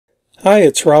Hi,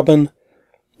 it's Robin.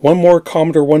 One more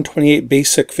Commodore 128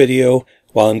 basic video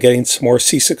while I'm getting some more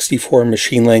C64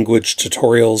 machine language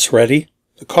tutorials ready.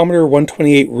 The Commodore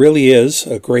 128 really is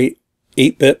a great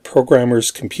 8-bit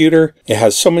programmer's computer. It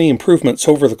has so many improvements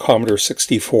over the Commodore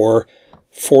 64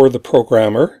 for the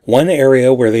programmer. One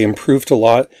area where they improved a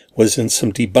lot was in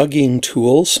some debugging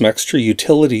tools, some extra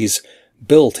utilities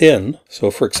built in.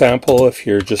 So for example, if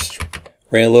you're just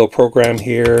running a little program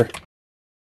here,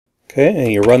 okay,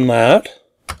 and you run that,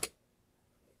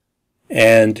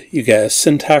 and you get a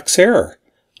syntax error.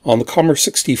 On the Commodore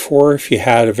 64, if you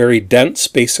had a very dense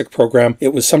basic program,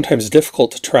 it was sometimes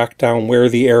difficult to track down where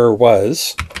the error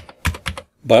was.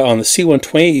 But on the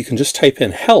C128, you can just type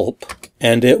in help,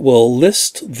 and it will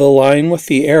list the line with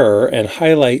the error and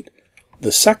highlight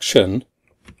the section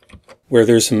where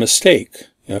there's a mistake.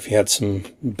 You know, if you had some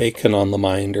bacon on the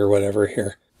mind or whatever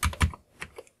here.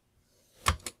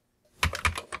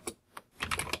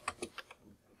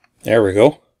 There we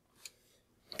go.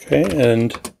 Okay,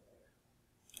 and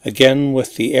again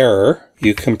with the error,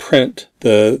 you can print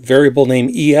the variable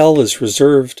name EL is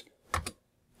reserved,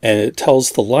 and it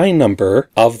tells the line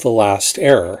number of the last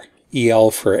error.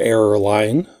 EL for error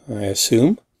line, I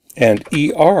assume. And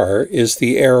ER is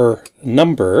the error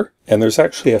number, and there's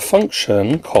actually a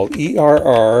function called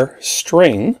ERR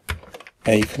string,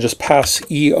 and you can just pass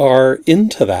ER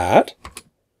into that,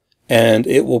 and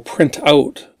it will print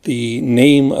out the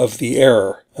name of the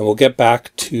error. And we'll get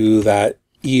back to that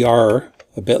ER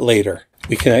a bit later.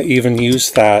 We can even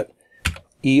use that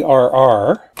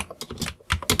ERR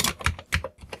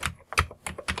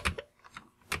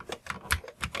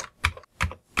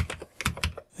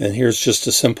and here's just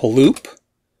a simple loop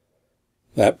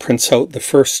that prints out the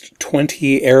first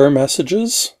 20 error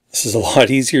messages. This is a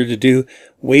lot easier to do.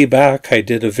 Way back I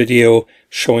did a video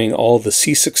showing all the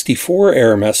C64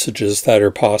 error messages that are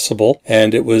possible,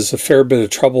 and it was a fair bit of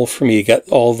trouble for me to get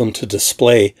all of them to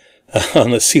display.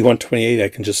 On the C128 I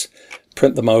can just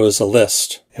print them out as a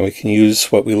list, and we can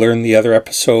use what we learned the other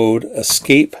episode,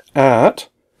 escape at,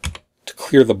 to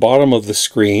clear the bottom of the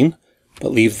screen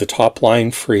but leave the top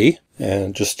line free,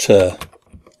 and just to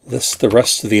list the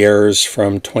rest of the errors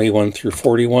from 21 through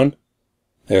 41.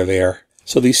 There they are.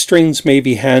 So these strings may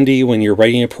be handy when you're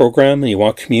writing a program and you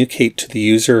want to communicate to the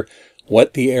user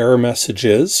what the error message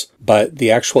is, but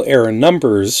the actual error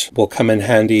numbers will come in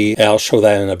handy, and I'll show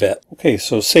that in a bit. Okay,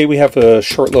 so say we have a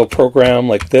short little program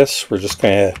like this. We're just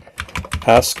going to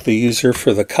ask the user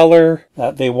for the color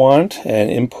that they want and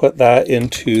input that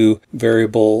into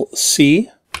variable C,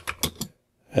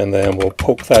 and then we'll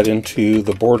poke that into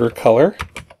the border color.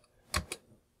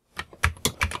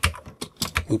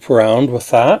 Loop around with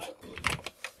that.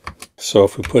 So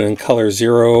if we put in color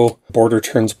 0, border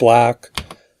turns black,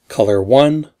 color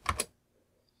 1,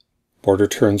 border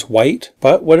turns white.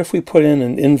 But what if we put in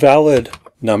an invalid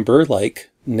number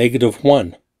like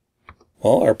 -1?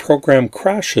 Well, our program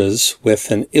crashes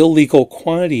with an illegal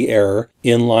quantity error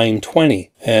in line 20.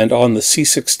 And on the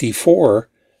C64,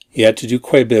 you had to do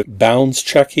quite a bit of bounds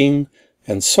checking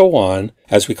and so on,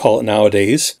 as we call it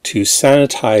nowadays, to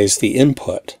sanitize the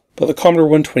input. But the Commodore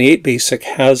 128 BASIC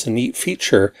has a neat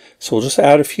feature, so we'll just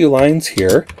add a few lines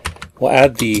here. We'll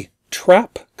add the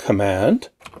trap command,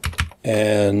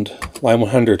 and line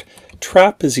 100.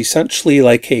 Trap is essentially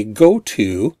like a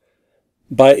go-to,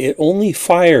 but it only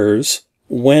fires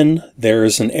when there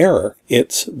is an error.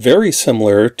 It's very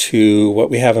similar to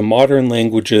what we have in modern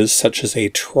languages, such as a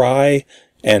try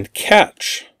and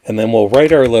catch. And then we'll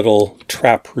write our little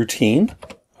trap routine,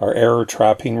 our error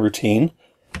trapping routine.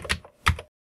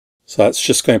 So that's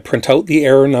just going to print out the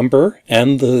error number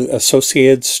and the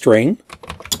associated string.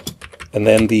 And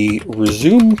then the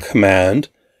resume command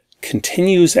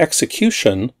continues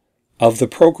execution of the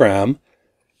program.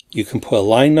 You can put a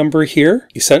line number here,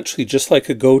 essentially just like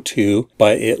a go-to,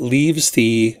 but it leaves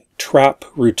the trap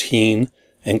routine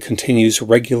and continues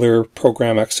regular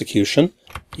program execution.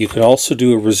 You can also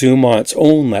do a resume on its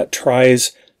own that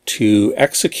tries to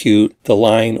execute the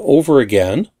line over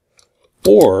again,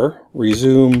 or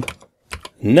resume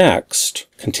next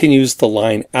continues the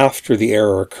line after the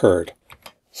error occurred.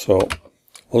 So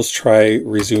let's try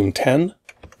resume 10.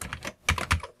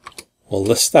 We'll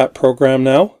list that program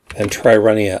now and try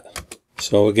running it.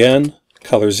 So again,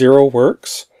 color 0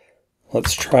 works.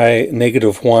 Let's try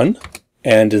 -1.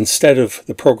 And instead of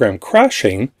the program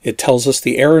crashing, it tells us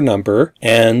the error number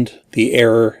and the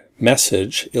error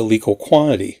message, illegal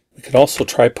quantity. We could also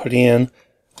try putting in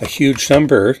a huge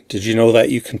number. Did you know that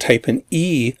you can type an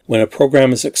E when a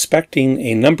program is expecting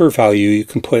a number value? You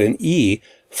can put an E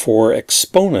for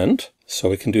exponent. So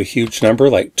we can do a huge number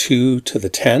like 2 to the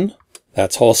 10.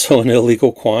 That's also an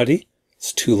illegal quantity.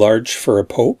 It's too large for a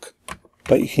poke.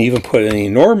 But you can even put an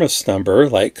enormous number,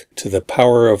 like to the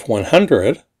power of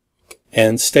 100, and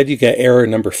instead you get error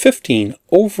number 15,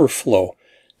 overflow.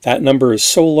 That number is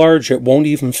so large it won't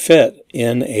even fit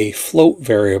in a float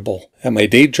variable. At my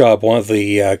day job, one of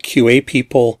the QA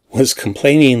people was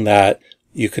complaining that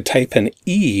you could type an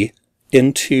E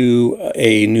into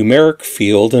a numeric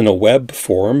field in a web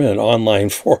form, an online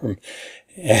form,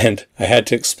 and I had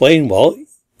to explain, well,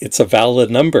 it's a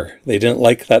valid number. They didn't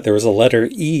like that there was a letter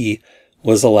E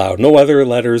was allowed. No other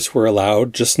letters were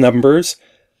allowed, just numbers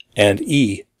and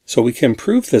E. So we can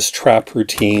improve this trap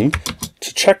routine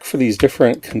to check for these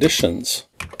different conditions.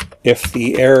 If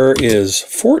the error is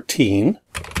 14,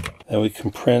 then we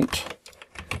can print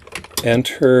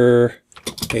enter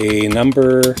a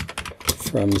number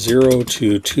from 0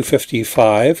 to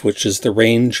 255, which is the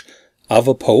range of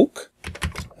a poke.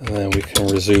 And then we can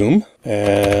resume.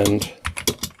 And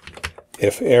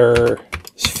if error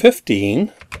is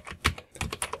 15,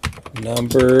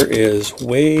 number is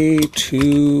way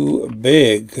too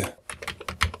big,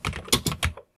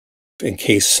 in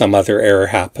case some other error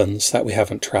happens that we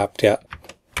haven't trapped yet.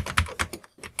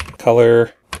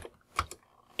 Color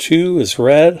 2 is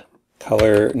red.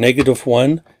 Color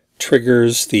 -1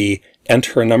 triggers the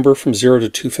enter a number from 0 to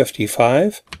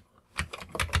 255.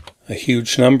 A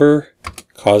huge number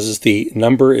causes the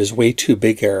number is way too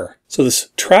big error. So this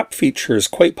trap feature is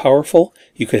quite powerful.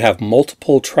 You could have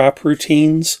multiple trap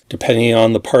routines depending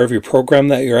on the part of your program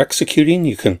that you're executing.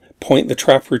 You can point the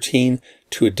trap routine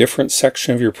to a different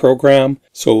section of your program.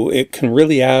 So it can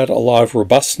really add a lot of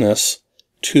robustness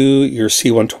to your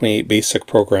C128 basic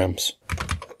programs.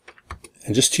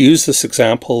 And just to use this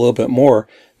example a little bit more,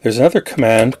 there's another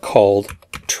command called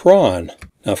TRON.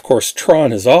 Now, of course,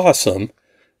 TRON is awesome,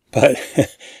 but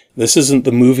this isn't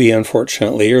the movie,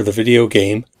 unfortunately, or the video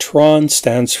game. TRON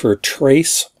stands for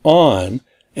trace on,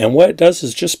 and what it does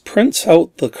is just prints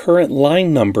out the current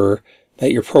line number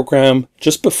that your program,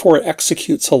 just before it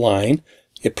executes a line,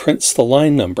 it prints the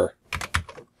line number.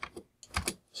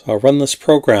 So I'll run this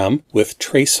program with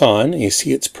trace on, and you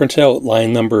see it's printed out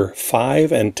line number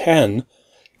 5 and 10,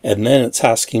 and then it's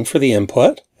asking for the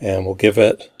input, and we'll give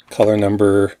it color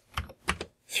number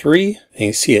 3, and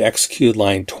you see it execute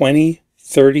line 20,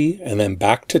 30, and then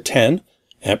back to 10,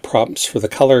 and it prompts for the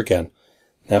color again.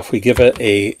 Now if we give it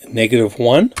a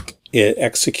 -1, it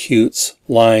executes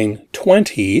line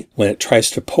 20 when it tries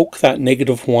to poke that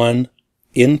 -1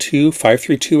 into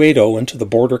 53280 into the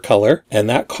border color, and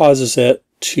that causes it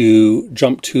to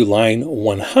jump to line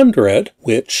 100,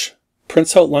 which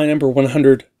prints out line number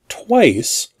 100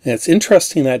 twice. And it's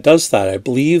interesting that it does that. I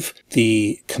believe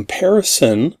the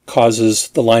comparison causes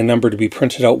the line number to be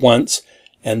printed out once,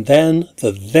 and then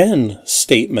the then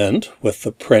statement with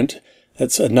the print,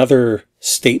 that's another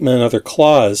statement, another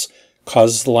clause,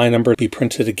 causes the line number to be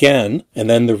printed again, and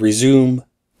then the resume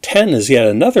 10 is yet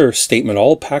another statement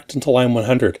all packed into line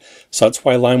 100. So that's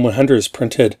why line 100 is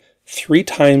printed 3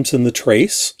 times in the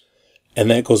trace, and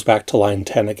then it goes back to line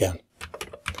 10 again.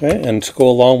 Okay, and to go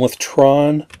along with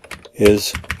TRON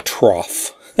is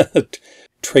TROFF,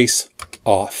 trace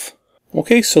off.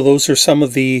 Okay, so those are some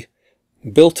of the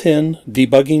built-in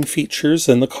debugging features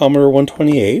in the Commodore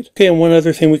 128. Okay, and one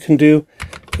other thing we can do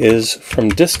is from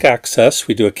disk access,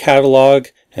 we do a catalog,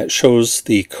 and it shows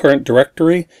the current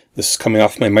directory. This is coming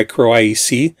off my micro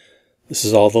IEC. This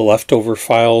is all the leftover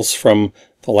files from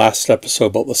the last episode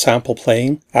about the sample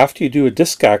playing. After you do a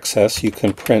disk access, you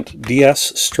can print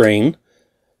ds string,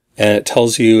 and it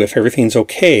tells you if everything's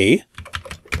okay.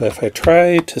 But if I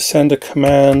try to send a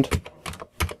command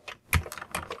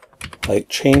like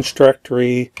change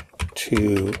directory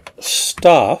to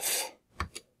stuff,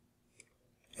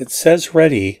 it says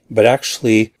ready, but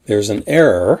actually there's an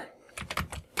error.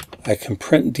 I can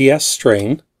print ds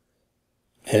string,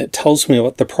 and it tells me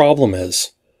what the problem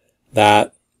is,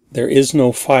 that there is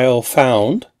no file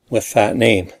found with that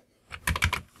name.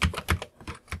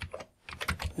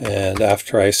 And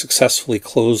after I successfully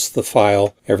close the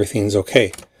file, everything's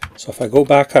okay. So if I go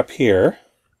back up here,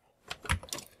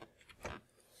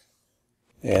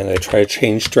 and I try to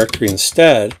change directory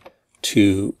instead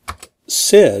to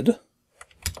SID,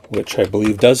 which I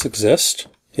believe does exist.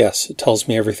 Yes, it tells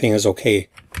me everything is okay.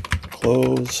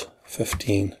 Close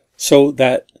 15. So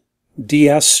that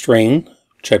ds string,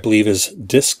 which I believe is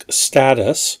disk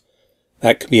status,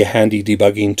 that could be a handy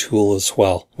debugging tool as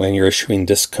well when you're issuing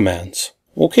disk commands.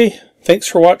 Okay, thanks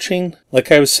for watching.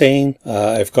 Like I was saying,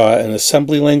 I've got an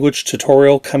assembly language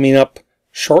tutorial coming up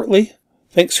shortly.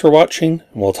 Thanks for watching,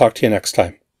 and we'll talk to you next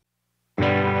time.